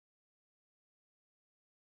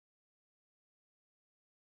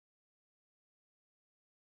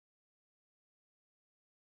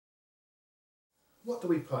What do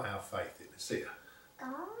we put our faith in? See ya.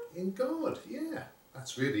 God? In God, yeah.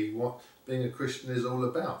 That's really what being a Christian is all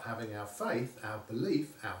about. Having our faith, our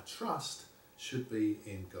belief, our trust should be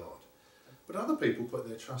in God. But other people put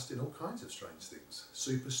their trust in all kinds of strange things.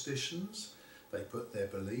 Superstitions, they put their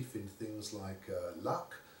belief in things like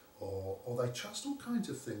luck, or they trust all kinds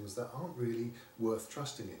of things that aren't really worth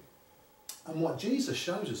trusting in. And what Jesus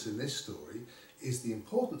shows us in this story is the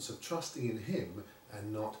importance of trusting in him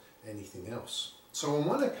and not anything else. So on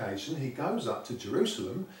one occasion he goes up to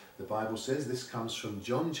Jerusalem. The Bible says, this comes from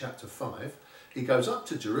John chapter 5. He goes up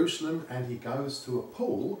to Jerusalem and he goes to a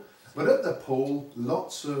pool. But at the pool,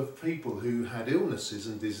 lots of people who had illnesses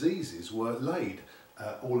and diseases were laid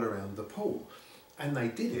all around the pool. And they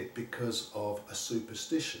did it because of a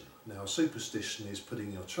superstition. Now, a superstition is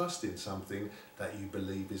putting your trust in something that you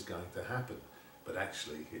believe is going to happen, but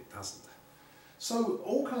actually it doesn't. So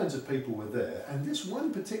all kinds of people were there, and this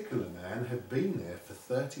one particular man had been there for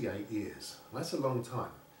 38 years. That's a long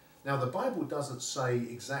time. Now, the Bible doesn't say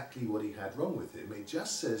exactly what he had wrong with him. It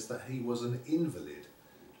just says that he was an invalid.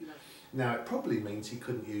 Now, it probably means he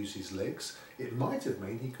couldn't use his legs. It might have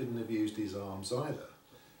meant he couldn't have used his arms either.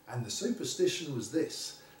 And the superstition was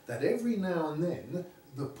this, that every now and then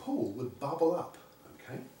the pool would bubble up.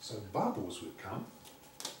 Okay, so bubbles would come.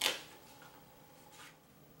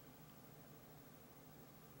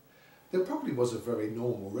 There probably was a very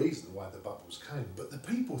normal reason why the bubbles came, but the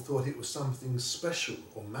people thought it was something special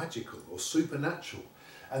or magical or supernatural.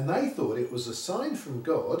 And they thought it was a sign from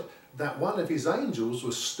God that one of his angels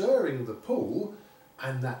was stirring the pool,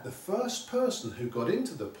 and that the first person who got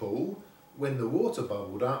into the pool when the water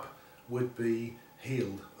bubbled up would be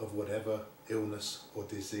healed of whatever illness or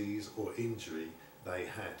disease or injury they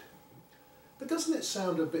had. But doesn't it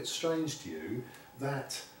sound a bit strange to you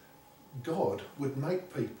that God would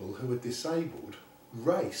make people who are disabled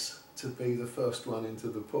race to be the first one into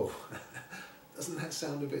the pool? Doesn't that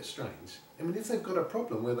sound a bit strange? I mean, if they've got a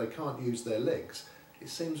problem where they can't use their legs, it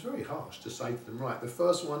seems very harsh to say to them, right, the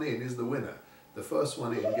first one in is the winner. The first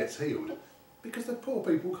one in gets healed. Because the poor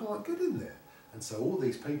people can't get in there. And so all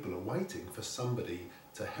these people are waiting for somebody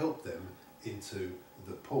to help them into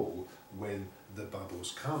the pool when the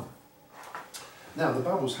bubbles come. Now, the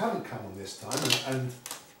bubbles haven't come on this time, and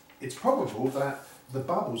it's probable that the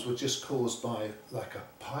bubbles were just caused by like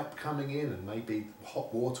a pipe coming in, and maybe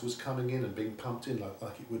hot water was coming in and being pumped in like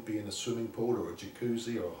it would be in a swimming pool or a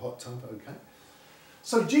jacuzzi or a hot tub, okay?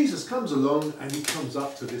 So Jesus comes along and he comes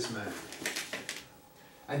up to this man.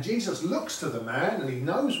 And Jesus looks to the man and he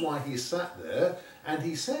knows why he's sat there, and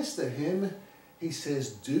he says to him, he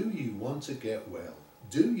says, do you want to get well?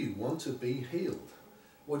 Do you want to be healed?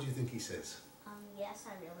 What do you think he says? Yes,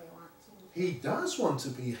 I really want to be healed. He does want to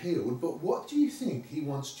be healed, but what do you think he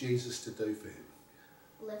wants Jesus to do for him?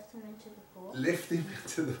 Lift him into the pool. Lift him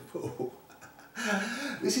into the pool.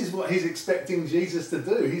 This is what he's expecting Jesus to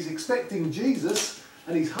do. He's expecting Jesus,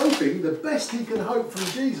 and he's hoping the best he can hope from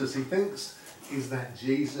Jesus, he thinks, is that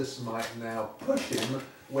Jesus might now push him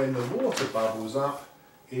when the water bubbles up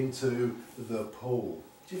into the pool.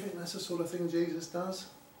 Do you think that's the sort of thing Jesus does?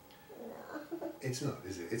 No. It's not,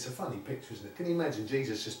 is it? It's a funny picture, isn't it? Can you imagine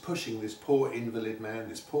Jesus just pushing this poor invalid man,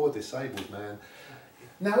 this poor disabled man?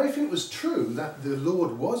 Now, if it was true that the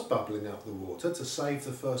Lord was bubbling up the water to save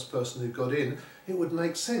the first person who got in, it would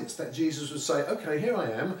make sense that Jesus would say, okay, here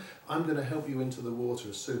I am, I'm going to help you into the water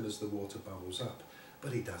as soon as the water bubbles up.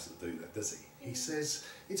 But he doesn't do that, does he? He says,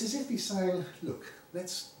 it's as if he's saying, look,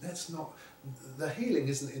 let's not, the healing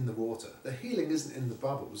isn't in the water, the healing isn't in the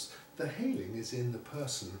bubbles, the healing is in the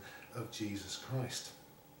person of Jesus Christ.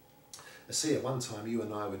 I see at one time you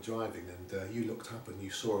and I were driving, and you looked up and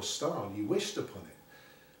you saw a star and you wished upon it.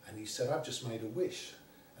 And you said, I've just made a wish.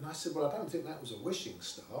 And I said, well, I don't think that was a wishing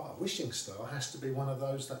star. A wishing star has to be one of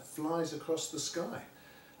those that flies across the sky.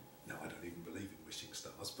 No, I don't even believe in wishing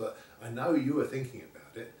stars, but I know you were thinking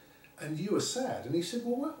about it, and you were sad. And he said,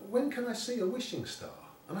 well, when can I see a wishing star?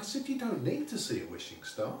 And I said, you don't need to see a wishing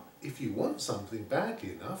star. If you want something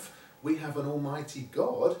badly enough, we have an almighty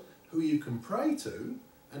God who you can pray to,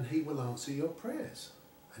 and he will answer your prayers.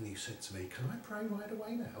 And you said to me, can I pray right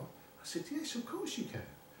away now? I said, yes, of course you can.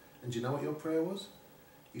 And do you know what your prayer was?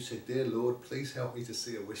 You said, dear Lord, please help me to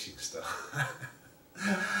see a wishing star.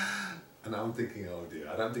 And I'm thinking, oh dear,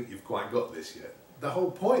 I don't think you've quite got this yet. The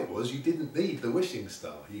whole point was you didn't need the wishing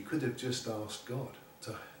star. You could have just asked God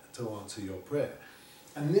to answer your prayer.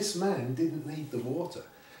 And this man didn't need the water.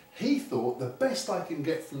 He thought the best I can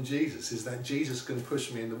get from Jesus is that Jesus can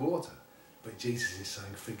push me in the water. But Jesus is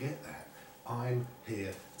saying, forget that. I'm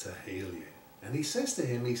here to heal you. And he says to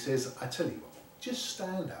him, he says, I tell you what, just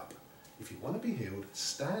stand up. If you want to be healed,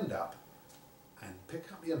 stand up and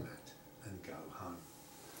pick up your mat and go home.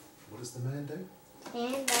 What does the man do?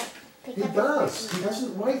 And pick He up does. his He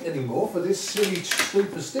doesn't wait anymore for this silly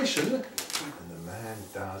superstition. And the man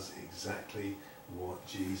does exactly what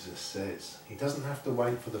Jesus says. He doesn't have to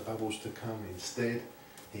wait for the bubbles to come. Instead,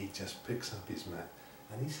 he just picks up his mat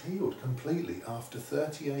and he's healed completely after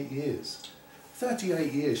 38 years.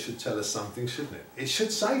 38 years should tell us something, shouldn't it? It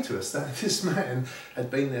should say to us that this man had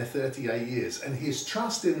been there 38 years and his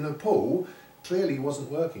trust in the pool clearly wasn't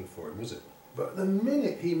working for him, was it? But the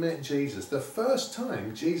minute he met Jesus, the first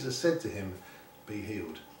time Jesus said to him, "Be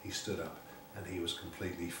healed," he stood up and he was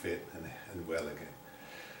completely fit and well again.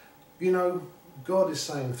 You know, God is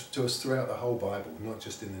saying to us throughout the whole Bible, not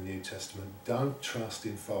just in the New Testament, don't trust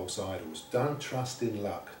in false idols, don't trust in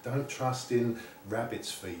luck, don't trust in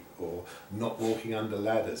rabbit's feet or not walking under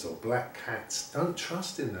ladders or black cats. Don't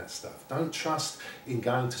trust in that stuff. Don't trust in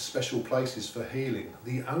going to special places for healing.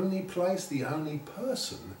 The only place, the only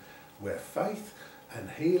person where faith and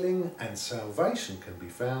healing and salvation can be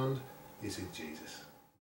found is in Jesus.